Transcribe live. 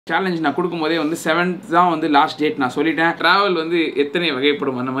Challenge நான் கொடுக்கும்போதே வந்து 7th தான் வந்து லாஸ்ட் டேட் நான் சொல்லிட்டேன். டிராவல் வந்து எத்தனை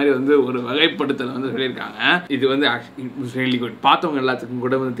வகைப்படும் அந்த மாதிரி வந்து ஒரு வகைப்படுத்தல் வந்து சொல்லியிருக்காங்க. இது வந்து ரியலி குட். பார்த்தவங்க எல்லாத்துக்கும்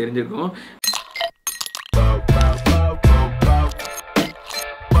கூட வந்து தெரிஞ்சிருக்கும்.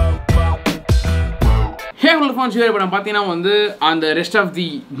 Hey Irfan, இப்போ நான் பார்த்தீங்கன்னா வந்து அந்த rest of the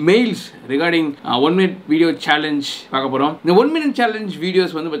mails regarding 1 minute video challenge பார்க்க போகிறோம். இந்த 1 minute சேலஞ்ச்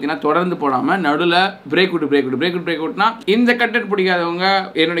வீடியோஸ் வந்து பார்த்தீங்கன்னா தொடர்ந்து போடாமல் நடுவில் பிரேக் அவுட்னா இந்த கண்டென்ட் பிடிக்காதவங்க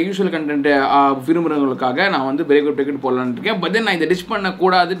என்னோட யூஸ்வல் கண்டென்ட் விரும்புகிறவங்களுக்காக நான் வந்து பிரேக் அவுட் போடலான்னு இருக்கேன். பட் தென் நான் இதை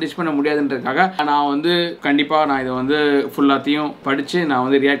டிச் பண்ண முடியாதுன்றதுக்காக நான் வந்து கண்டிப்பாக நான் இதை வந்து ஃபுல்லாத்தையும் படித்து நான்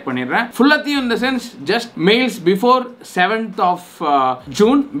வந்து ரியாக்ட் பண்ணிடுறேன். ஃபுல்லாத்தையும் இந்த sense just mails before 7th of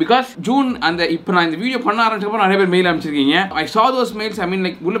June because June அந்த இப்போ நான் இந்த வீடியோ பண்ண ஆரம்பிச்சப்போ நிறைய பேர் mail அனுப்பிச்சிருக்கீங்க. I saw those mails. I mean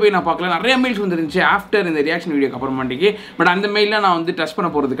like உள்ள போய் நான் பார்க்கல, நிறைய மெயில்ஸ் வந்துருந்துச்சு ஆஃப்டர் இந்த ரியாக்ஷன் வீடியோக்கு அப்புறமாட்டிக்கு. பட் அந்த மெயிலில் நான் வந்து டச் பண்ண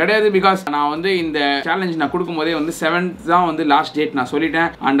போகிறது கிடையாது பிகாஸ் நான் வந்து இந்த சேலஞ்ச் நான் கொடுக்கும்போதே வந்து 7th தான் வந்து லாஸ்ட் டேட் நான் சொல்லிட்டேன்.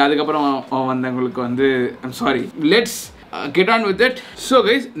 அண்ட் அதுக்கப்புறம் வந்தவங்களுக்கு வந்து I'm sorry. Let's get on with it. So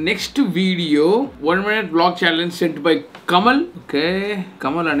guys, next video 1 minute vlog challenge sent by Kamal. Okay,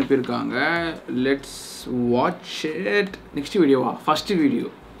 Kamal அனுப்பியிருக்காங்க. Let's watch it. Next video first video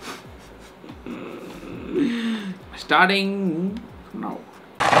starting now.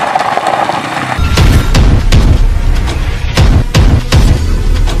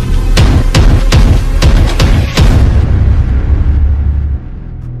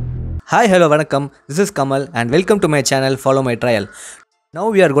 Hi, hello, vanakkam. This is Kamal and welcome to my channel Follow My Trial. Now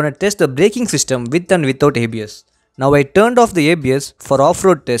we are going to test the braking system with and without ABS. Now I turned off the ABS for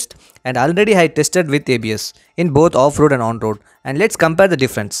off-road test and already I tested with ABS in both off-road and on-road, and let's compare the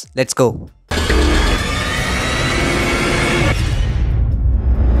difference. Let's go.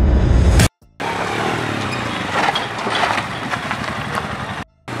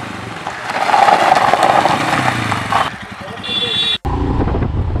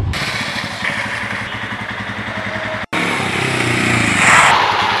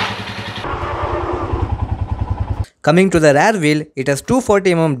 Coming to the rear wheel, it has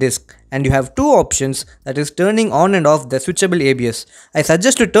 240 mm disc and you have two options, that is turning on and off the switchable ABS. I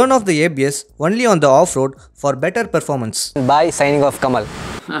suggest to turn off the ABS only on the off-road for better performance. Bye, signing off Kamal.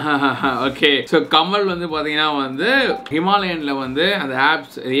 Okay, so Kamal வந்து பார்த்தீங்கன்னா வந்து ஹிமாலயனில் வந்து அந்த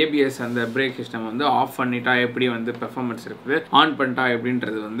apps ABS அந்த brake system வந்து of பண்ணிட்டா எப்படி வந்து பெர்ஃபார்மன்ஸ் இருக்குது, ஆன் பண்ணிட்டா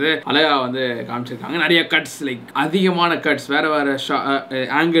எப்படின்றது வந்து அழகாக வந்து காமிச்சிருக்காங்க. நிறைய கட்ஸ், லைக் அதிகமான கட்ஸ் வேறு வேறு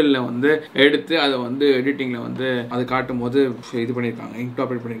ஆங்கிளில் வந்து எடுத்து அதை வந்து எடிட்டிங்கில் வந்து அது காட்டும் போது இது பண்ணியிருக்காங்க,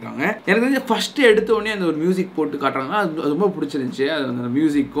 இன்கார்பரேட் பண்ணியிருக்காங்க. எனக்கு வந்து ஃபஸ்ட்டு எடுத்த உடனே அந்த ஒரு மியூசிக் போட்டு காட்டுறாங்கன்னா அது ரொம்ப பிடிச்சிருந்துச்சு. அது அந்த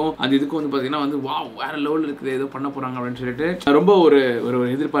மியூசிக்கும் அந்த இதுக்கும் வந்து பார்த்தீங்கன்னா வந்து வா வேறு லெவலில் இருக்குது, ஏதோ பண்ண போகிறாங்க அப்படின்னு சொல்லிட்டு ரொம்ப ஒரு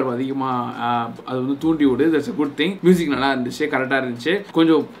எதிர்பார்ப்பு அதிகமாக அது வந்து தூண்டி விடு. That's a good thing. Music நல்லா இருந்துச்சு, கரெக்டாக இருந்துச்சு,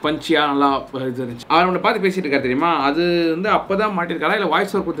 கொஞ்சம் பஞ்சியாக நல்லா இது இருந்துச்சு. அவர் அவனை பார்த்து பேசிட்டு இருக்காரு தெரியுமா, அது வந்து அப்போ தான் மாட்டிருக்காரா இல்லை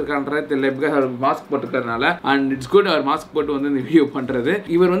வாய்ஸ் ஓவர் கொடுத்துருக்கான்றது தெரியல. Because our mask போட்டுருக்கறதுனால and it's good our mask போட்டு வந்து இந்த வீடியோ பண்ணுறது.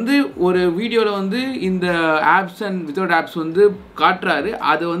 இவர் வந்து ஒரு வீடியோவில் வந்து இந்த ஆப்ஸ் அண்ட் வித்தவுட் ஆப்ஸ் வந்து காட்டுறாரு.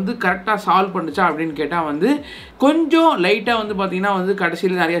 அது வந்து கரெக்டாக சால்வ் பண்ணுச்சா அப்படின்னு கேட்டால் வந்து கொஞ்சம் லைட்டாக வந்து பார்த்தீங்கன்னா வந்து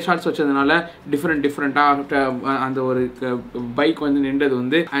கடைசியில் நிறைய ஷார்ட்ஸ் வச்சதுனால டிஃப்ரெண்ட்டாக அந்த ஒரு பைக் வந்து நின்றது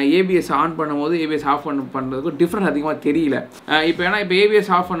வந்து ஏபிஎஸ் ஆன் பண்ணும்போது ஏபிஎஸ் ஆஃப் பண்ணுறதுக்கு டிஃப்ரெண்ட் அதிகமாக தெரியல. இப்போ ஏன்னா இப்போ ஏபிஎஸ்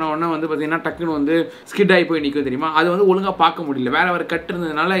ஆஃப் பண்ண உடனே வந்து பார்த்தீங்கன்னா டக்குன்னு வந்து ஸ்கிட் ஆகி போய் நிற்கும் தெரியுமா, அது வந்து ஒழுங்காக பார்க்க முடியல. வேறு கட்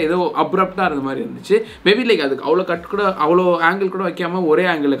இருந்ததுனால ஏதோ அப்ரப்டாக இருந்த மாதிரி இருந்துச்சு. மேபி லைக் அதுக்கு அவ்வளோ கட் கூட அவ்வளோ ஆங்கிள் கூட வைக்காமல் ஒரே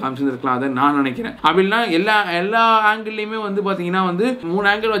ஆங்கிளில் காமிச்சிருக்கலாம், அதை நான் நினைக்கிறேன். அப்படின்னா எல்லா ஆங்கிள்லையுமே வந்து பார்த்தீங்கன்னா வந்து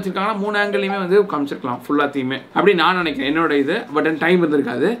 3 ஆங்கிள் வச்சிருக்காங்கன்னா 3 ஆங்கிள்லையுமே வந்து காமிச்சிருக்கலாம் ஃபுல்லாத்தையுமே, அப்படி நான் நினைக்கிறேன் என்னோட இது. பட் டைம்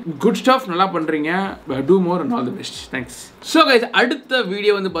இருந்திருக்காது. குட் ஸ்டாஃப், நல்லா பண்ணுறீங்க, two more and all the best. Thanks. So guys, அடுத்த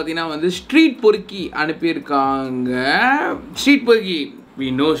வீடியோ வந்து பார்த்தீங்கன்னா வந்து ஸ்ட்ரீட் பொறுக்கி அனுப்பியிருக்காங்க. ஸ்ட்ரீட் பொறுக்கி, வி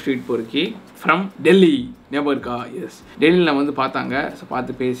நோ ஸ்ட்ரீட் பொறுக்கி ஃப்ரம் டெல்லி. ஞாபகம் இருக்கா? எஸ், டெல்லியில் வந்து பார்த்தாங்க. ஸோ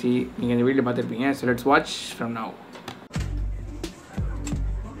பார்த்து பேசி நீங்கள் இந்த வீடியோ பார்த்துருப்பீங்க. So let's watch from now.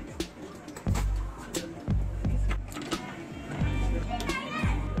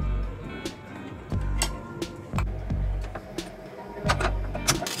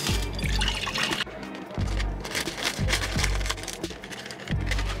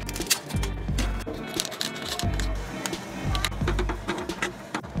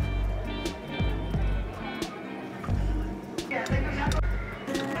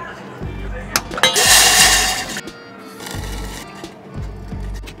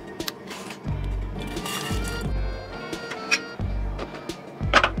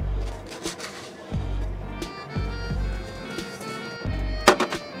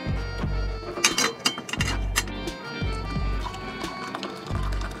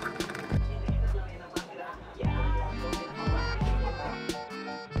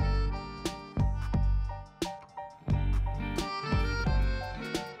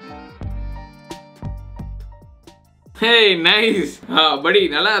 Hey nice படி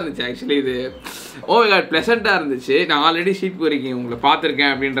நல்லா இருந்துச்சு ஆக்சுவலி இது ஓ மை காட் ப்ளசண்ட்டாக இருந்துச்சு நான் ஆல்ரெடி ஷீட் போரிக்கேன் உங்களை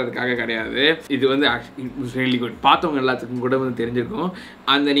பார்த்துருக்கேன் அப்படின்றதுக்காக கிடையாது இது வந்து ரியலி குட் பார்த்தவங்க எல்லாத்துக்கும் கூட வந்து தெரிஞ்சிருக்கும்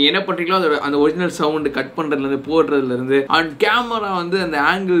அந்த நீ என்ன பண்ணுறீங்களோ அதோட அந்த original sound cut பண்ணுறதுலேருந்து போடுறதுலேருந்து and camera வந்து அந்த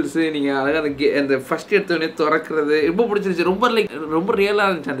ஆங்கிள்ஸு நீங்கள் அழகாக அந்த ஃபஸ்ட் எடுத்தோடனே திறக்கிறது ரொம்ப பிடிச்சிருச்சு ரொம்ப ரியலாக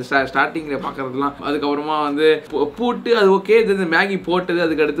இருந்துச்சு அந்த ஸ்டார்டிங்கில் பார்க்குறதுலாம் அதுக்கப்புறமா வந்து போட்டு அது ஓகே இது மேகி போட்டது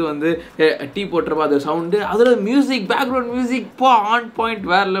அதுக்கடுத்து வந்து டீ போட்டுறப்போ அது சவுண்டு அதில் music background music on point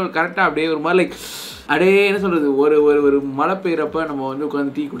வேறு லெவல் கரெக்டாக அப்படியே ஒரு மாதிரி லைக் அப்படியே என்ன சொல்கிறது ஒரு மழை பெய்யறப்ப நம்ம வந்து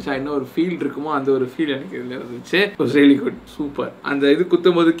உட்காந்து டீ குடிச்சா என்ன ஒரு ஃபீல் இருக்குமோ அந்த ஒரு ஃபீல் எனக்கு இதில் இருந்துச்சு ரியலி குட் சூப்பர் அந்த இது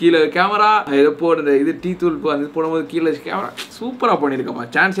குத்தும் போது கீழே கேமரா இதை போடுற இது டீ தூள் அந்த போடும்போது கீழே கேமரா சூப்பராக பண்ணியிருக்கேம்மா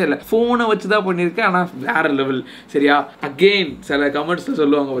சான்ஸே இல்லை ஃபோனை வச்சு தான் பண்ணியிருக்கேன் ஆனால் வேறு லெவல் சரியா அகெயின் சில கமெண்ட்ஸில்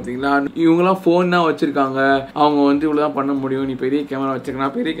சொல்லுவாங்க பார்த்தீங்களா இவங்களாம் ஃபோன் தான் வச்சுருக்காங்க அவங்க வந்து இவ்வளோ தான் பண்ண முடியும் நீ பெரிய கேமரா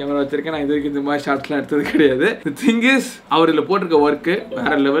வச்சிருக்கேன் பெரிய கேமரா வச்சிருக்கேன் நான் இது வரைக்கும் இந்த மாதிரி ஷார்ட்ஸ்லாம் எடுத்தது கிடையாது திங் இஸ் அவர் இதில் போட்டிருக்க ஒர்க்கு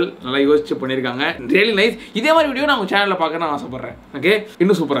வேறு லெவல் நல்லா யோசிச்சு பண்ணியிருக்காங்க ரியலி நைஸ் இதே மாதிரி வீடியோ நான் உங்கள் சேனலில் பார்க்க நான் ஆசைப்பட்றேன் ஓகே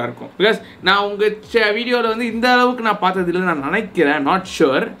இன்னும் சூப்பராக இருக்கும் பிகாஸ் நான் உங்கள் வீடியோவில் வந்து இந்த அளவுக்கு நான் பார்த்ததில்லை நான் நினைக்கிறேன் not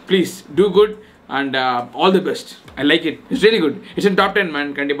sure please do good and all the best I like it it's really good it's in top 10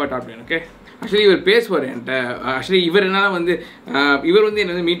 man கண்டிப்பாக டாப் 10 ஓகே ஆக்சுவலி இவர் பேசுவார் என்கிட்ட ஆக்சுவலி இவர் என்னால் வந்து இவர் வந்து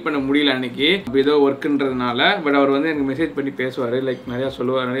என்ன வந்து மீட் பண்ண முடியல அன்னைக்கு ஏதோ ஒர்க்குன்றதுனால பட் அவர் வந்து எனக்கு மெசேஜ் பண்ணி பேசுவார் லைக் நிறையா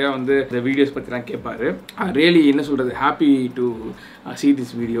சொல்லுவார் நிறையா வந்து இந்த வீடியோஸ் பற்றிலாம் கேட்பார் ரியலி என்ன சொல்கிறது happy to see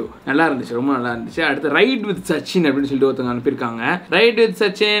this video நல்லா இருந்துச்சு ரொம்ப நல்லா இருந்துச்சு அடுத்து ரைட் வித் சச்சின் அப்படின்னு சொல்லிட்டு ஒருத்தவங்க அனுப்பியிருக்காங்க ரைட் வித்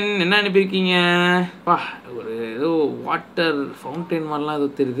சச்சின் என்ன அனுப்பியிருக்கீங்க பா ஒரு ஏதோ வாட்டர் ஃபவுண்டைன் மாதிரிலாம் ஏதோ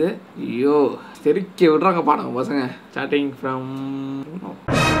தெரியுது ஐயோ தெரிக்க விடுறாங்க பாருங்க பசங்க starting from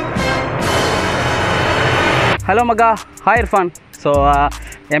Hello Maga, hi Irfan. So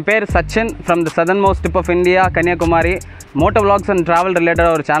என் பேர் Sachin from the southern most tip of India Kanyakumari Moto vlogs and travel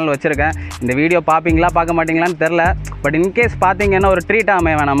ரிலேட்டடாக ஒரு சேனல் வச்சுருக்கேன் இந்த வீடியோ பார்ப்பீங்களா பார்க்க மாட்டிங்களான்னு தெரில பட் இன்கேஸ் பார்த்தீங்கன்னா ஒரு ட்ரீட்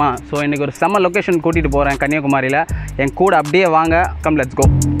அமைய வேணாமா ஸோ இன்றைக்கி ஒரு செம்ம லொக்கேஷன் கூட்டிகிட்டு போகிறேன் கன்னியாகுமரியில் என் கூட அப்படியே வாங்க come let's go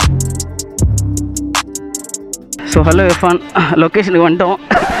so hello Irfan லொக்கேஷனுக்கு வந்துட்டோம்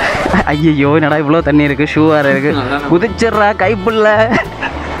ஐயோ என்னடா இவ்வளோ தண்ணி இருக்குது ஷூ வேறு இருக்குது குதிச்சிட்றா கைப்புள்ள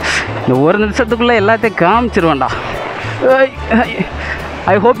இந்த ஒரு நிமிஷத்துக்குள்ளே எல்லாத்தையும் காமிச்சிருவேன்டா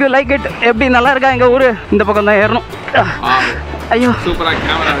I hope you like it எப்படி நல்லா இருக்கா எங்கள் ஊர் இந்த பக்கம் தான் ஏறணும் ஐயோ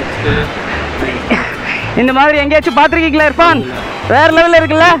இந்த மாதிரி எங்கேயாச்சும் பார்த்துருக்கீங்களா இர்ஃபான் வேறு லெவலில்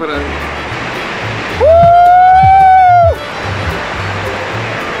இருக்குல்ல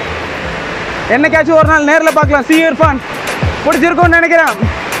என்னைக்காச்சும் ஒரு நாள் நேரில் பார்க்கலாம் சி இர்ஃபான் பிடிச்சிருக்கோன்னு நினைக்கிறேன்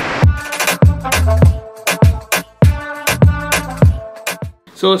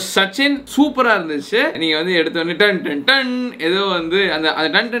ஸோ சச்சின் சூப்பராக இருந்துச்சு நீங்கள் வந்து எடுத்தோடனே டன் டன் டன் ஏதோ வந்து அந்த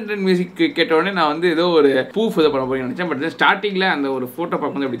டன் டன் டன் மியூசிக் கேட்டோடனே நான் வந்து ஏதோ ஒரு ப்ரூஃப் இதை பண்ண போய் நினச்சேன் பட் ஸ்டார்டிங்கில் அந்த ஒரு ஃபோட்டோ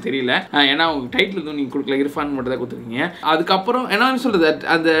பார்க்கும்போது அப்படி தெரியல ஏன்னா உங்களுக்கு டைட்டில் எதுவும் நீங்கள் கொடுக்கல இர்ஃபான் மட்டும் தான் கொடுத்துருக்கீங்க அதுக்கப்புறம் என்னன்னு சொல்கிறது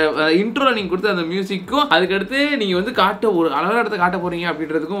அந்த இன்ட்ரோவில் நீங்கள் கொடுத்த அந்த மியூசிக்கும் அதுக்கடுத்து நீங்கள் வந்து ஒரு அழகான இடத்த காட்ட போகிறீங்க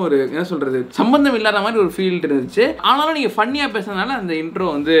அப்படின்றதுக்கும் ஒரு என்ன சொல்கிறது சம்பந்தம் இல்லாத மாதிரி ஒரு ஃபீல் இருந்துச்சு ஆனாலும் நீங்கள் ஃபன்னியாக பேசுறதுனால அந்த இன்ட்ரோ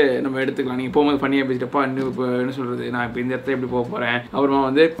வந்து நம்ம எடுத்துக்கலாம் நீங்கள் போகும்போது ஃபன்னியாக பேசிட்டப்பா இன்னும் இப்போ என்ன சொல்கிறது நான் இப்போ இந்த இடத்துல எப்படி போக போகிறேன் அப்புறமா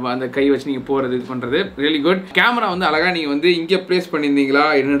வந்து அந்த கை வச்சு நீங்க போறது இது பண்றது ரியலி குட் கேமரா வந்து அழகா நீங்க வந்து இங்க பிளேஸ் பண்ணிருந்தீங்களா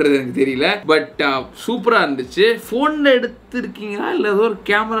என்னன்றது எனக்கு தெரியல பட் சூப்பரா இருந்துச்சு போன்ல எடுத்திருக்கீங்களா இல்ல ஏதோ ஒரு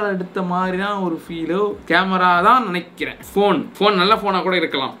கேமரா எடுத்த மாதிரி தான் ஒரு ஃபீலோ கேமரா தான் நினைக்கிறேன் போன் நல்ல போனா கூட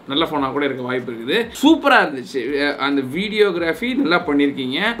இருக்கலாம் நல்ல போனா கூட இருக்க வாய்ப்பு இருக்குது சூப்பரா இருந்துச்சு அந்த வீடியோகிராஃபி நல்லா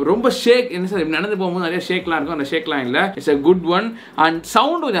பண்ணிருக்கீங்க ரொம்ப ஷேக் என்ன சார் நடந்து போகும்போது நிறைய ஷேக்லாம் இருக்கும் அந்த ஷேக்லாம் இல்ல it's a good one and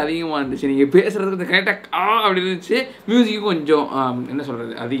sound கொஞ்சம் அதிகமா இருந்துச்சு நீங்க பேசுறதுக்கு கரெக்டா அப்படி இருந்துச்சு மியூசிக் கொஞ்சம் என்ன சொல்றது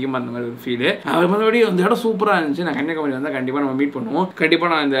அதிகமாக அந்த மாதிரி ஒரு ஃபீலு மற்றபடி அந்த இடம் சூப்பராக இருந்துச்சு நான் கன்னியாகுமரி வந்தால் கண்டிப்பாக நம்ம மீட் பண்ணுவோம்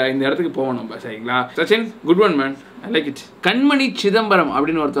கண்டிப்பாக நான் இந்த இடத்துக்கு போவோம் நம்ம சரிங்களா Sachin good one man I like it கண்மணி சிதம்பரம்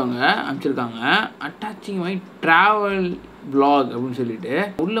அப்படின்னு ஒருத்தவங்க அமைச்சிருக்காங்க அட்டாச்சிங் மை ட்ராவல் vlog அப்படின்னு சொல்லிட்டு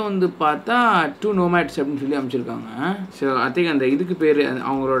உள்ள வந்து பார்த்தா 2 nomads அப்படின்னு சொல்லி அமைச்சிருக்காங்க ஸோ ஐ திங்க் அந்த இதுக்கு பேர்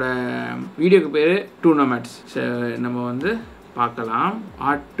அவங்களோட வீடியோக்கு பேர் 2 nomads நம்ம வந்து பார்க்கலாம்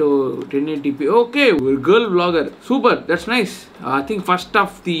ஆட்டோ 1080p ஓகே ஒரு girl vlogger super that's nice I think first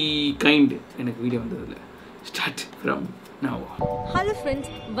of the kind எனக்கு வீடியோ வந்ததில்ல start from now hello friends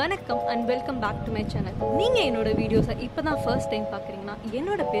வணக்கம் and welcome back to my channel நீங்கள் என்னோட வீடியோஸை இப்போ தான் ஃபர்ஸ்ட் டைம் பார்க்குறீங்கன்னா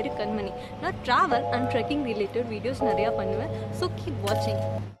என்னோட பேர் கண்மணி நான் travel and trekking related videos நிறையா பண்ணுவேன் ஸோ கீப் வாட்சிங்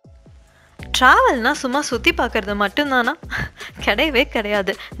ட்ராவல்னால் சும்மா சுற்றி பார்க்குறது மட்டும்தானா கிடையவே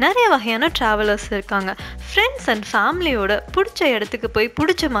கிடையாது நிறைய வகையான ட்ராவலர்ஸ் இருக்காங்க ஃப்ரெண்ட்ஸ் அண்ட் ஃபேமிலியோட பிடிச்ச இடத்துக்கு போய்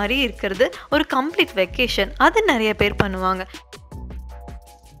பிடிச்ச மாதிரி இருக்கிறது ஒரு கம்ப்ளீட் வெக்கேஷன் அது நிறைய பேர் பண்ணுவாங்க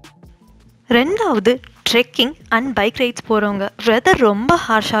ரெண்டாவது ட்ரெக்கிங் அண்ட் பைக் ரைட்ஸ் போகிறவங்க வெதர் ரொம்ப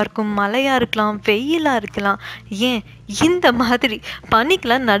ஹார்ஷாக இருக்கும், மழையாக இருக்கலாம், வெயிலாக இருக்கலாம், ஏன் இந்த மாதிரி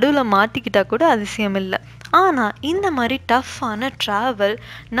பனிக்கெலாம் நடுவில் மாட்டிக்கிட்டால் கூட அதிசயம் இல்லை. ஆனால் இந்த மாதிரி டஃப்பான ட்ராவல்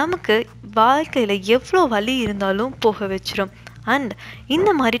நமக்கு வாழ்க்கையில் எவ்வளோ வலி இருந்தாலும் போக வச்சிரும். அண்ட் இந்த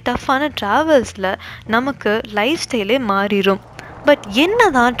மாதிரி டஃப்பான ட்ராவல்ஸில் நமக்கு லைஃப் ஸ்டைலே மாறிடும். பட் என்ன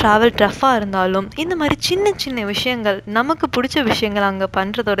தான் ட்ராவல் டஃப்பாக இருந்தாலும் இந்த மாதிரி சின்ன சின்ன விஷயங்கள், நமக்கு பிடிச்ச விஷயங்கள் அங்கே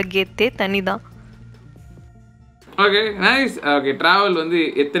பண்ணுறதோட கெத்தே தனி தான். Okay nice. ஓகே ட்ராவல் வந்து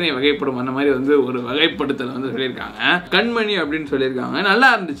எத்தனை வகைப்படும் அந்த மாதிரி வந்து ஒரு வகைப்படுத்தல் வந்து சொல்லியிருக்காங்க. கண்மணி அப்படின்னு சொல்லியிருக்காங்க. நல்லா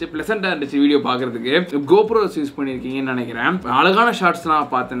இருந்துச்சு, ப்ளசண்ட்டாக இருந்துச்சு வீடியோ பார்க்குறதுக்கு. கோப்ரோஸ் யூஸ் பண்ணியிருக்கீங்கன்னு நினைக்கிறேன். அழகான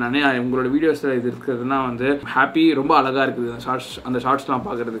ஷார்ட்ஸ்லாம் பார்த்தேன் நான். உங்களோட வீடியோஸில் இது இருக்கிறதுனா வந்து ஹாப்பி, ரொம்ப அழகாக இருக்குது அந்த ஷார்ட்ஸ்லாம்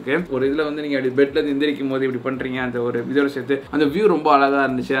பார்க்குறதுக்கு. ஒரு இதில் வந்து நீங்கள் அப்படி பெட்டில் எந்திரிக்கும் போது இப்படி பண்ணுறீங்க, அந்த ஒரு இதோட சேர்த்து அந்த வியூ ரொம்ப அழகாக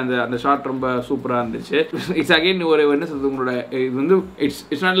இருந்துச்சு. அந்த ஷார்ட் ரொம்ப சூப்பராக இருந்துச்சு. இட்ஸ் அகைன் ஒரு என்ன சொல்றது, உங்களோட இது வந்து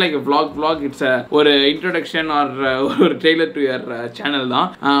it's not like vlog, it's ஒரு இன்ட்ரோடக்ஷன் ஆர் ஒரு ட்ரெய்லர் டு யுவர் சேனல் தான்.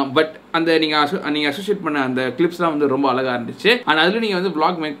 பட் அந்த நீங்கள் அசோசியேட் பண்ண அந்த கிளிப்ஸ்லாம் வந்து ரொம்ப அழகாக இருந்துச்சு. அண்ட் அதில் நீங்கள் வந்து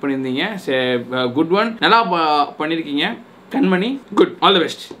vlog மேக் பண்ணியிருந்தீங்க. குட் ஒன், நல்லா பண்ணியிருக்கீங்க கண்மணி. Good, all the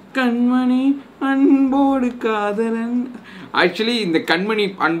best. கண்மணி அன்போடு காதலன். ஆக்சுவலி இந்த கண்மணி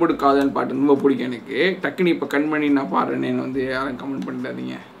அன்போடு காதலன் பாட்டு ரொம்ப பிடிக்கும் எனக்கு. டக்குனு இப்போ கண்மணி நான் பாடுறேன்னு வந்து யாரும் கமெண்ட்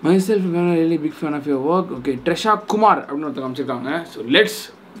பண்ணிடாதீங்க. myself really big fan of your work. Okay ட்ரெஷா Kumar அப்படின்னு ஒருத்தர் காமிச்சிருக்காங்க. So let's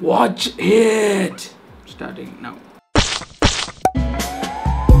watch it. Starting now.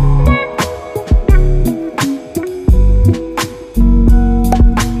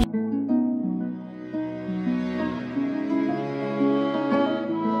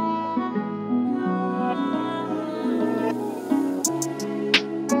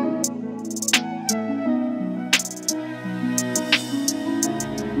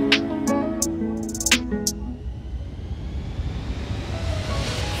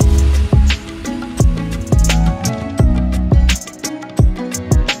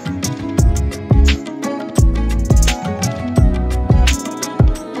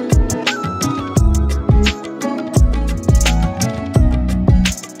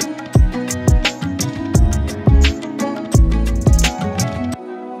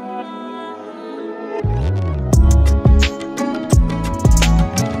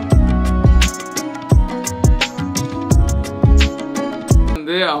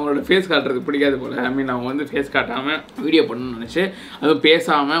 அவங்களோட ஃபேஸ் காட்டுறது பிடிக்காது போல். ஐ மீன் அவங்க வந்து ஃபேஸ் காட்டாமல் வீடியோ பண்ணணும்னு நினச்சி அதுவும்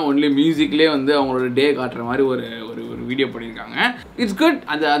பேசாமல் ஒன்லி மியூசிக்லேயே வந்து அவங்களோட டே காட்டுற மாதிரி ஒரு ஒரு ஒரு வீடியோ பண்ணியிருக்காங்க. It's good.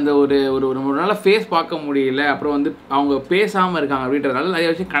 அந்த ஒரு ஒரு ஒரு நாள் ஃபேஸ் பார்க்க முடியல, அப்புறம் வந்து அவங்க பேசாமல் இருக்காங்க அப்படின்றதுனால நிறைய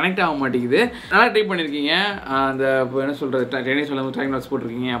விஷயம் கனெக்ட் ஆக மாட்டேங்குது. நல்லா ட்ரை பண்ணியிருக்கீங்க. அந்த என்ன சொல்கிறது, டென்னிஸ் சொல்லும்போது டைம் நோட்ஸ்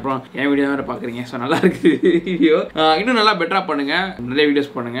போட்டிருக்கீங்க, அப்புறம் என் வீடியோ வேறு பார்க்குறீங்க. ஸோ நல்லா இருக்குது வீடியோ. இன்னும் நல்லா பெட்டராக பண்ணுங்கள், நிறைய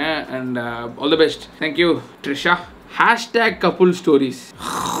வீடியோஸ் பண்ணுங்கள். And all the best. Thank you Trisha. #couple stories.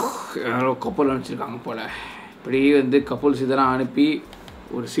 யாரோ கப்பல் அனுப்பிச்சிருக்காங்க போல். இப்படி வந்து கப்புள்ஸ் இதெல்லாம் அனுப்பி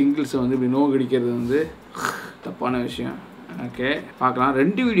ஒரு சிங்கிள்ஸை வந்து இப்படி நோக்கடிக்கிறது வந்து தப்பான விஷயம். ஓகே பார்க்கலாம்.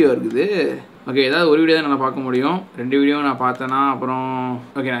 2 வீடியோ இருக்குது. ஓகே ஏதாவது ஒரு வீடியோ தான் நான் பார்க்க முடியும். 2 வீடியோ நான் பார்த்தேன்னா அப்புறம்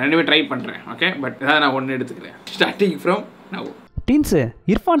ஓகே நான் 2மே ட்ரை பண்ணுறேன். ஓகே பட் ஏதாவது நான் 1 எடுத்துக்கிறேன். Starting from now. Deans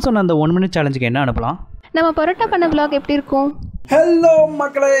Irfan சொன்ன அந்த 1 minute சேலஞ்சுக்கு என்ன அனுப்பலாம்? நம்ம பரோட்டா பண்ண vlog எப்படி இருக்கும்? ஹலோ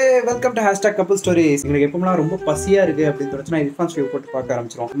மக்களே, வெல்கம் டு #couple stories. எங்களுக்கு எப்போலாம் ரொம்ப பசியாக இருக்குது அப்படின்னு தோணுச்சுன்னா irfansview போட்டு பார்க்க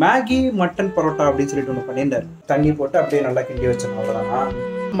ஆரம்பிச்சிடும். மேகி மட்டன் பரோட்டா அப்படின்னு சொல்லிட்டு ஒன்று பண்ணியிருந்தார். தண்ணி போட்டு அப்படியே நல்லா கிண்டி வச்சிடணும். அவ்வளோதான்.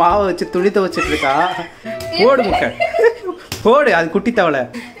 மாவை வச்சு துணி துவச்சிட்டு இருக்கா. போடு முக்கை போடு, அது குட்டி தவளை.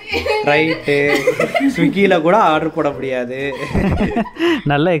 ரைட்டு, ஸ்விக்கியில் கூட ஆர்டர் போட முடியாது.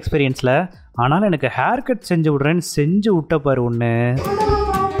 நல்ல எக்ஸ்பீரியன்ஸில். ஆனாலும் எனக்கு ஹேர் கட் செஞ்சு விட்றேன்னு செஞ்சு விட்ட பாரு ஒன்று.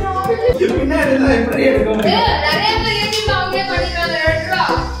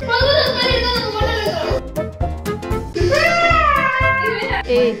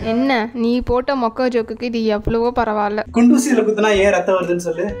 ஏய் என்ன நீ போட்ட மொக்க ஜோக்குக்கு இது எவ்வளவோ பரவாயில்ல. குண்டூசியில குத்துனா ஏன் ரத்தம் வருதுன்னு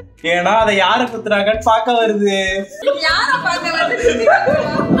சொல்லு. ஏன்னா அதை யாரை குத்துறாங்கன்னு பார்க்க வருது.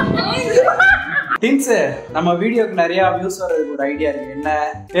 டின்ஸ், நம்ம வீடியோக்கு நிறைய வியூஸ் வர்றதுக்கு ஒரு ஐடியா இருக்கு. என்ன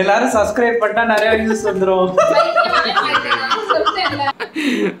எல்லாரும் சப்ஸ்கிரைப் பண்ணா நிறைய வியூஸ் வந்துடும்.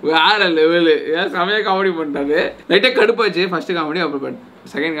 வேற லெவலு. ஏன் செமையா காமெடி பண்ணிட்டாரு. லைட்டாக கடுப்பாச்சு ஃபர்ஸ்ட் காமெடி, அப்புறம்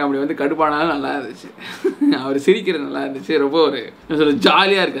செகண்ட் காமெடி வந்து கடுப்பானாலும் நல்லா இருந்துச்சு. அவர் சிரிக்கிறது நல்லா இருந்துச்சு. ரொம்ப ஒரு சொல்ல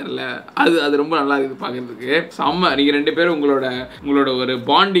ஜாலியாக இருக்கார்ல, அது ரொம்ப நல்லா இருக்குது பார்க்குறதுக்கு. செம்ம. நீங்கள் 2 பேரும் உங்களோட ஒரு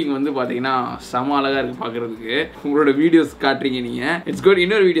பாண்டிங் வந்து பார்த்தீங்கன்னா செம்ம அழகாக இருக்குது பார்க்குறதுக்கு. உங்களோட வீடியோஸ் காட்டுறீங்க நீங்கள். It's good.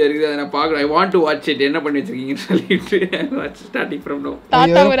 இன்னொரு வீடியோ இருக்குது, அதை நான் பார்க்குறேன். I want to watch it. என்ன பண்ணி வச்சிருக்கீங்கன்னு சொல்லிட்டு ஸ்டார்டிங் ஃப்ரம் நோ.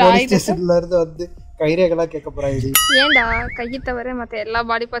 வந்து கைரேகலா கேட்க போறாங்க. ஏன்டா கையை தவிர மற்ற எல்லா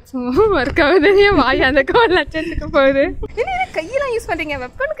பாடி பார்ட்ஸும் ஒர்க் ஆகுது, வாய் அந்த 1 லட்சத்துக்கு போகுது. கையெல்லாம் யூஸ் பண்றீங்க,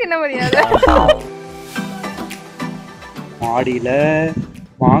 வெப்பனுக்கு என்ன மரியாதை? மாடியில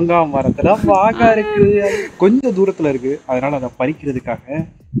மாங்காய் மரத்துல மாங்காய் இருக்கு, கொஞ்சம் தூரத்துல இருக்கு. அதனால அதை பறிக்கிறதுக்காக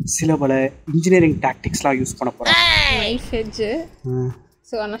சில பல இன்ஜினியரிங் டாக்டிக்ஸ்லாம் யூஸ் பண்ண போறோம். நைஃப் எட்ஜ்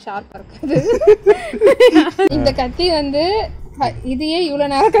ஸோ ஆனால் ஷார்ப்பாக இருக்காது. இந்த கத்தி வந்து இதையே இவ்வளோ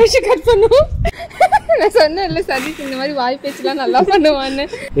நேரம் கழிச்சு கட் பண்ணுவோம். நான் சொன்னேன் இல்லை சதீஷ் இந்த மாதிரி வாய் பேச்சுலாம் நல்லா பண்ணுவான்னு.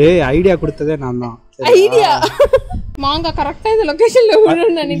 ஐடியா கொடுத்ததே நான் தான். ஐடியா மாங்காய் கரெக்டாக இந்த லொக்கேஷனில்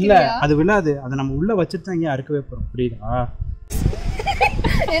விழுன்னு நினைக்கிறேன். அது விழாது, அதை நம்ம உள்ள வச்சுட்டு தான் இங்கே அறுக்கவே போகிறோம். புரியுதா?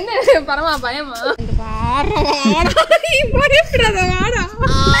 என்ன பரமா பயமா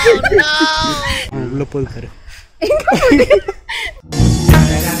உள்ள போது பாரு.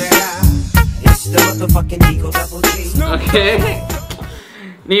 ஓகே,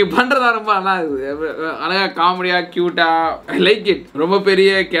 நீங்க பண்றதா ரொம்ப நல்லா இருக்குது, அழகா காமெடியா கியூட்டா, லைக் இட். ரொம்ப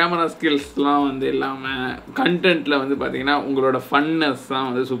பெரிய கேமரா ஸ்கில்ஸ்லாம் வந்து இல்லாம கண்டென்ட்ல வந்து பாத்தீங்கன்னா உங்களோட ஃபன்னஸ் தான்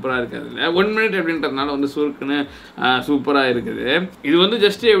வந்து சூப்பரா இருக்குது. 1 மினிட் அப்படின்றதுனால வந்து சுருக்குன்னு சூப்பரா இருக்குது. இது வந்து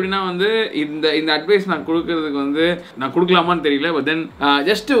ஜஸ்ட் எப்படின்னா வந்து இந்த அட்வைஸ் நான் கொடுக்கறதுக்கு வந்து நான் கொடுக்கலாமான்னு தெரியல. பட் தென்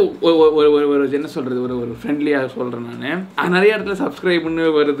ஜஸ்ட் ஒரு என்ன சொல்றது, ஒரு ஃப்ரெண்ட்லியா சொல்றேன். நான் நிறைய இடத்துல சப்ஸ்கிரைப்னு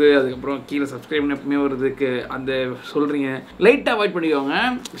வருது, அதுக்கப்புறம் கீழே சப்ஸ்கிரைப்னு எப்பவுமே வருதுக்கு அந்த சொல்றீங்க, லைட்டா அவாய்ட் பண்ணிக்கோங்க.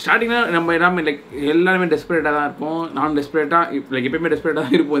 ஸ்டார்டிங்கில் நம்ம எல்லாமே லைக் எல்லாருமே டெஸ்பரேட்டாக தான் இருப்போம். நான் டெஸ்பரேட்டாக லைக் எப்பயுமே டெஸ்பரேட்டாக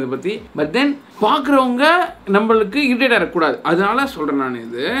தான் இருப்போம் இதை பற்றி. பட் தென் பார்க்குறவங்க நம்மளுக்கு இரிட்டேட் ஆகக்கூடாது, அதனால சொல்கிறேன் நான்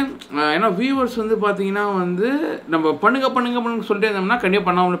இது. ஏன்னா வியூவர்ஸ் வந்து பார்த்தீங்கன்னா வந்து நம்ம பண்ணுங்க சொல்லிட்டே இருந்தோம்னா கண்டிப்பாக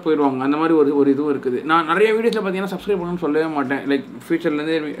பண்ணாமலே போயிடுவாங்க. அந்த மாதிரி ஒரு இதுவும் இருக்குது. நான் நிறைய வீடியோஸில் பார்த்தீங்கன்னா சப்ஸ்கிரைப் பண்ணணும்னு சொல்லவே மாட்டேன். லைக்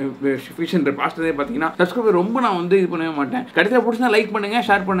ஃபியூச்சர் பாஸ்ட்லேயே பார்த்தீங்கன்னா சப்ஸ்கிரைப் ரொம்ப நான் வந்து இது பண்ணவே மாட்டேன். கடைசியில் பிடிச்சா லைக் பண்ணுங்கள்,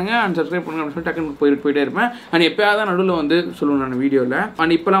 ஷேர் பண்ணுங்கள் அண்ட் சப்ஸ்கிரைப் பண்ணுங்க அப்படின்னு சொல்லி டக்குன்னு போயிட்டே இருப்பேன். அண்ட் எப்போயாவது நடுவில் வந்து சொல்லுவேன் நான் வீடியோவில்.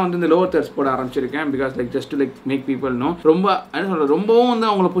 அண்ட் இப்போலாம் வந்து இந்த லோவர் தேர்ஸ் போட ஆரம்பிச்சிருக்கேன். Because like just like make people no. ரொம்ப என்ன சொல்கிறது, ரொம்பவும் வந்து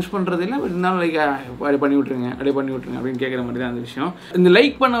அவங்கள புஷ் பண்ணுறது இல்லை. பட் இருந்தாலும் லைக் அப்படி பண்ணி விட்ருங்க அப்படின்னு கேட்குற மாதிரி தான் அந்த விஷயம். இந்த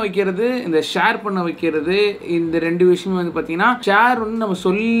லைக் பண்ண வைக்கிறது, இந்த ஷேர் பண்ண வைக்கிறது, இந்த 2 விஷயமே வந்து பார்த்தீங்கன்னா ஷேர் வந்து நம்ம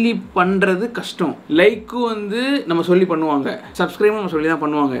சொல்லி பண்ணுறது கஷ்டம். லைக்கும் வந்து நம்ம சொல்லி பண்ணுவாங்க, சப்ஸ்கிரைபும் நம்ம சொல்லி தான்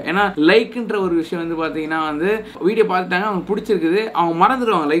பண்ணுவாங்க. ஏன்னா லைக்ன்ற ஒரு விஷயம் வந்து பார்த்தீங்கன்னா வந்து வீடியோ பார்த்துட்டாங்க, அவங்க பிடிச்சிருக்குது, அவங்க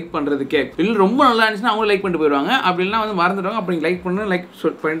மறந்துடுவாங்க லைக் பண்ணுறதுக்கே. இல்லை ரொம்ப நல்லா இருந்துச்சுன்னா அவங்க லைக் பண்ணிட்டு போயிடுவாங்க. அப்படின்னா வந்து மறந்துடுவாங்க. அப்படி லைக் பண்ணு லைக்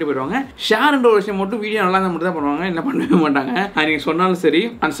பண்ணிட்டு போயிடுவாங்க. ஷேர்ன்ற ஒரு விஷயம் மட்டும் வீடியோ நல்லா இருந்தால் மட்டும் தான் பண்ணுவாங்க, இல்லை பண்ணவே மாட்டாங்க. நீங்கள் சொன்னாலும் சரி.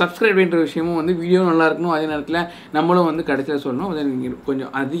 அண்ட் சப்ஸ்கிரைப்ன்ற விஷயமும் வந்து வீடியோ நல்லா இருக்கணும், அதே நேரத்தில் நம்மளும் வந்து கடைசியில் சொல்லணும். அதை நீங்கள்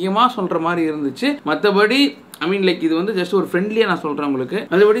கொஞ்சம் அதிகமாக சொல்கிற மாதிரி இருந்துச்சு. மற்றபடி ஐ மீன் லைக் இது வந்து ஜஸ்ட் ஒரு ஃப்ரெண்ட்லியாக நான் சொல்கிறேன் உங்களுக்கு.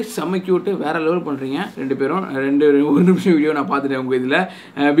 அதுபடி செம்ம கியூட்டு, வேற லெவல் பண்ணுறீங்க 2 பேரும். 1 நிமிஷம் வீடியோ நான் பார்த்துட்டேன் உங்கள் இதில்.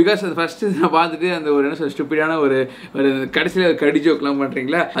 பிகாஸ் அது ஃபஸ்ட்டு நான் பார்த்துட்டு அந்த ஒரு என்ன சொல்ல ஸ்டூப்பிடான ஒரு கடைசியில் கடி ஜோக்லாம்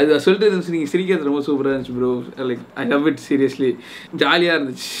பண்ணுறீங்களா, அது சொல்லிட்டு இருந்துச்சு. நீங்கள் சிரிக்கிறது ரொம்ப சூப்பராக இருந்துச்சு bro. Like I love it seriously, ஜாலியாக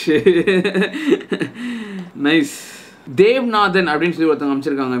இருந்துச்சு. நைஸ். தேவ்நாதன் அப்படின்னு சொல்லி ஒருத்தவங்க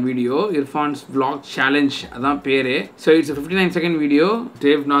அமைச்சிருக்காங்க வீடியோ, இர்ஃபான்ஸ் vlog challenge அதான் பேரு. So it's 59 second video.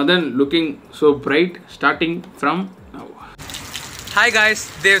 தேவ்நாதன் looking so bright starting from now. Hi guys,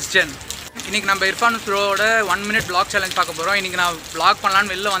 தேவ்ஸ்ஜன். இன்றைக்கி நம்ம இர்ஃபான் ப்ரோவோட 1 மினிட் vlog challenge பார்க்க போகிறோம். இன்றைக்கி நான் vlog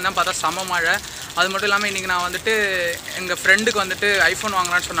பண்ணலான்னு வெளில வந்தேன், பார்த்தா செம மழை. அது மட்டும் இல்லாமல் இன்றைக்கி நான் வந்துட்டு எங்கள் ஃப்ரெண்டுக்கு வந்துட்டு ஐஃபோன்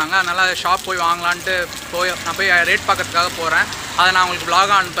வாங்கலான்னு சொன்னாங்க. அதனால் ஷாப் போய் வாங்கலான்ட்டு நான் போய் ரேட் பார்க்கறதுக்காக போகிறேன். அதை நான் உங்களுக்கு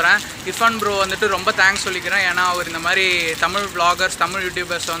vlog அனுப்புகிறேன். இர்ஃபான் ப்ரோ வந்துட்டு ரொம்ப தேங்க்ஸ் சொல்லிக்கிறேன். ஏன்னா அவர் இந்த மாதிரி தமிழ் vloggers, தமிழ்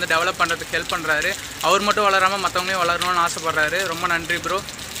யூடியூபர்ஸை வந்து டெவலப் பண்ணுறதுக்கு ஹெல்ப் பண்ணுறாரு. அவர் மட்டும் வளராமல் மற்றவங்களையும் வளரணும்னு ஆசைப்பட்றாரு. ரொம்ப நன்றி ப்ரோ.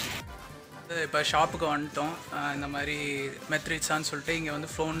 இப்போ ஷாப்புக்கு வந்துட்டோம். இந்த மாதிரி மெத்ரிட்ஸான்னு சொல்லிட்டு இங்கே வந்து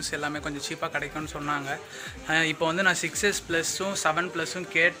ஃபோன்ஸ் எல்லாமே கொஞ்சம் சீப்பாக கிடைக்கும்னு சொன்னாங்க. இப்போ வந்து நான் 6S ப்ளஸும் 7 ப்ளஸும்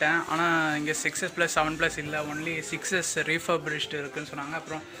கேட்டேன். ஆனால் இங்கே 6S ப்ளஸ் 7 ப்ளஸ் இல்லை, ஒன்லி 6S ரீஃபர்பிஷ்டு இருக்குதுன்னு சொன்னாங்க.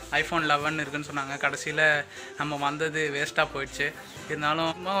 அப்புறம் iPhone 11 இருக்குதுன்னு சொன்னாங்க. கடைசியில் நம்ம வந்தது வேஸ்ட்டாக போயிடுச்சு.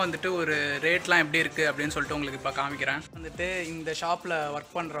 இருந்தாலும் வந்துட்டு ஒரு ரேட்லாம் எப்படி இருக்குது அப்படின்னு சொல்லிட்டு உங்களுக்கு இப்போ காமிக்கிறேன். வந்துட்டு இந்த ஷாப்பில்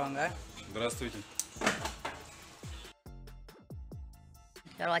ஒர்க் பண்ணுறவங்க.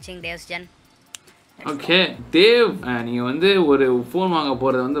 You're watching Dev's Gen. Okay Dev, நீங்கள் வந்து ஒரு ஃபோன் வாங்க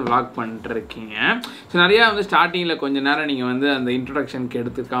போகிறத வந்து vlog பண்ணிட்டுருக்கீங்க. ஸோ நிறையா வந்து ஸ்டார்டிங்கில் கொஞ்சம் நேரம் நீங்கள் வந்து அந்த இன்ட்ரடக்ஷனுக்கு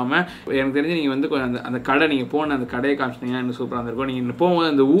எடுத்துக்காமல் எனக்கு தெரிஞ்சு நீங்கள் வந்து கொஞ்சம் அந்த கடை நீங்கள் போன அந்த கடையை காமிச்சிங்கன்னா இன்னும் சூப்பராக இருந்திருக்கும். நீங்கள்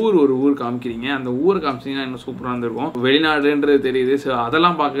போகும்போது அந்த ஒரு ஊர் காமிக்கிறீங்க, அந்த ஊர் காமிச்சிங்கன்னா இன்னும் சூப்பராக இருந்திருக்கும். வெளிநாடுன்றது தெரியுது. ஸோ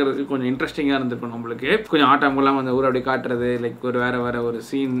அதெல்லாம் பார்க்குறதுக்கு கொஞ்சம் இன்ட்ரெஸ்டிங்காக இருந்திருக்கும் நம்மளுக்கு. கொஞ்சம் ஆட்டமெல்லாம் அந்த ஊர் அப்படியே காட்டுறது, லைக் ஒரு வேறு ஒரு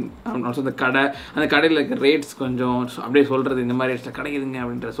சீன், அந்த கடை, அந்த கடையில் இருக்க ரேட்ஸ் கொஞ்சம் அப்படியே சொல்கிறது, இந்த மாதிரி ரேட்ஸில் கிடைக்குதுங்க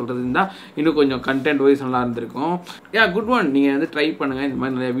அப்படின்ற சொல்கிறது இருந்தால் இன்னும் கொஞ்சம் கண்டென்ட் வைஸ் நல்லா இருந்திருக்கும். Good one. நீங்கள் வந்து ட்ரை பண்ணுங்கள், இந்த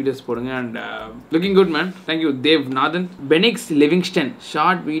மாதிரி நிறைய வீடியோஸ் போடுங்க. And looking good man. Thank you தேவ்நாதன். Bennix Livingstone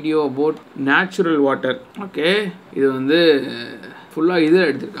short video about natural water. Okay, இது வந்து ஃபுல்லாக இதில்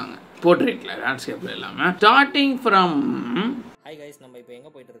எடுத்திருக்காங்க, போர்ட்ரேட்டில், லேண்ட்ஸ்கேப்பில் இல்லாமல். ஸ்டார்டிங் ஃப்ரம் ஹாய் கைஸ், நம்ம இப்போ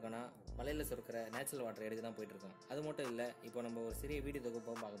எங்கே போயிட்டு இருக்கோன்னா மலையில் சுருக்கிற நேச்சுரல் வாட்டர் எடுக்க தான் போயிட்டு இருக்கோம். அது மட்டும் இல்லை, இப்போ நம்ம ஒரு சிறிய வீடியோ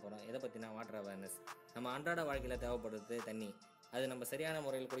தொகுப்பும் பார்க்க போகிறோம். எதை பற்றினா வாட்டர் அவேர்னஸ். நம்ம அன்றாட வாழ்க்கையில் தேவைப்படுறது தண்ணி. அது நம்ம சரியான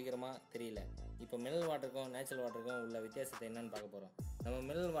முறையில் குடிக்கிறோமா தெரியல. இப்போ மினரல் வாட்டருக்கும் நேச்சுரல் வாட்டருக்கும் உள்ள வித்தியாசத்தை என்னன்னு பார்க்க போகிறோம். நம்ம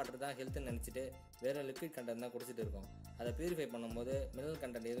மினரல் வாட்டர் தான் ஹெல்த்துன்னு நினச்சிட்டு வேறு லிக்விட் கண்டென்ட் தான் குடிச்சிட்டு இருக்கோம். அதை பியூரிஃபை பண்ணும்போது மினரல்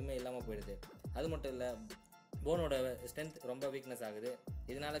கண்டென்ட் எதுவுமே இல்லாமல் போயிடுது. அது மட்டும் இல்லை, போனோட ஸ்ட்ரென்த் ரொம்ப வீக்னஸ் ஆகுது.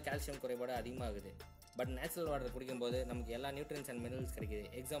 இதனால் கால்சியம் குறைபாடு அதிகமாகுது. பட் நேச்சுரல் வாட்டர் குடிக்கும்போது நமக்கு எல்லா நியூட்ரியன்ஸ் அண்ட் மினரல்ஸ் கிடைக்குது.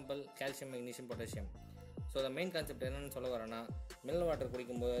 Example calcium, magnesium, potassium. So the main concept என்னென்னு சொல்ல வரேன்னா, மினரல் வாட்டர்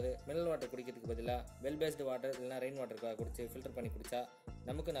குடிக்கிறதுக்கு பதிலாக வெல் பேஸ்டு வாட்டர் இல்லைனா ரெயின் வாட்டர் குடிச்சு ஃபில்டர் பண்ணி குடித்தா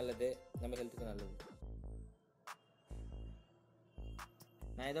நமக்கு நல்லது, நம்ம ஹெல்த்துக்கு நல்லது.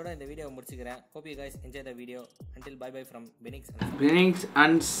 நான் இதோட இந்த வீடியோவை முடிச்சுக்கிறேன். Hope you guys enjoy the video. Until bye bye from Benix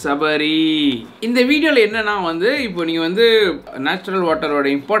and Sabari. இந்த வீடியோவில் என்னன்னா வந்து இப்போ நீங்கள் வந்து நேச்சுரல் வாட்டரோட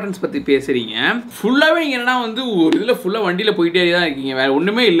இம்பார்ட்டன்ஸ் பற்றி பேசுகிறீங்க. ஃபுல்லாகவே நீங்கள் என்னன்னா வந்து ஒரு இதில் ஃபுல்லாக வண்டியில் போயிட்டே தான் இருக்கீங்க. வேறு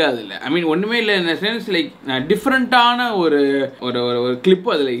ஒன்றுமே இல்லை அதில். ஐ மீன் ஒன்றுமே இல்லை இந்த சென்ஸ் லைக் டிஃப்ரெண்ட்டான ஒரு ஒரு ஒரு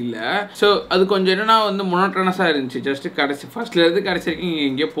கிளிப்பு அதில் இல்லை. ஸோ அது கொஞ்சம் என்னன்னா வந்து மொனோட்டனஸாக இருந்துச்சு. ஜஸ்ட்டு ஃபர்ஸ்ட்லேருந்து கடைசி வரைக்கும் நீங்கள்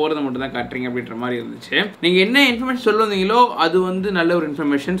எங்கேயோ போகிறத மட்டும் தான் காட்டுறீங்க அப்படின்ற மாதிரி இருந்துச்சு. நீங்கள் என்ன இன்ஃபர்மேஷன் சொல்ல வந்தீங்களோ அது வந்து நல்ல ஒரு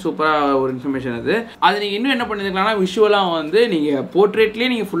சூப்பராக ஒரு இன்ஃபர்மேஷன். அது நீங்கள் இன்னும் என்ன பண்ணிருக்கலாம்னா விஷுவலாக வந்து நீங்கள் போர்ட்ரேட்லேயே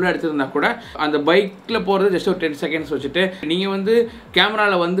நீங்கள் ஃபுல்லாக எடுத்துருந்தா கூட அந்த பைக்கில் போகிறது ஜஸ்ட் ஒரு 10 செகண்ட்ஸ் வச்சுட்டு நீங்கள் வந்து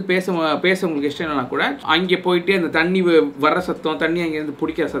கேமராவில் வந்து பேச உங்களுக்கு இஷ்டம் இல்லைனா கூட அங்கே போயிட்டு அந்த தண்ணி வர்ற சத்தம், தண்ணி அங்கேருந்து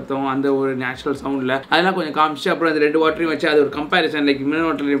பிடிக்கிற சத்தம், அந்த ஒரு நேச்சுரல் சவுண்டில் அதெல்லாம் கொஞ்சம் காமிச்சு அப்புறம் அந்த 2 வாட்டரையும் வச்சு அது ஒரு கம்பேரிசன் லைக் மினரல்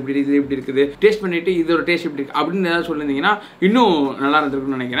வாட்டர் எப்படி இருக்குது டேஸ்ட் பண்ணிவிட்டு இதோட டேஸ்ட் எப்படி இருக்குது அப்படின்னு ஏதாவது சொல்லியிருந்தீங்கன்னா இன்னும் நல்லா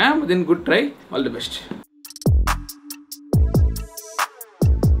இருந்திருக்குன்னு நினைக்கிறேன். Then good try, all the best.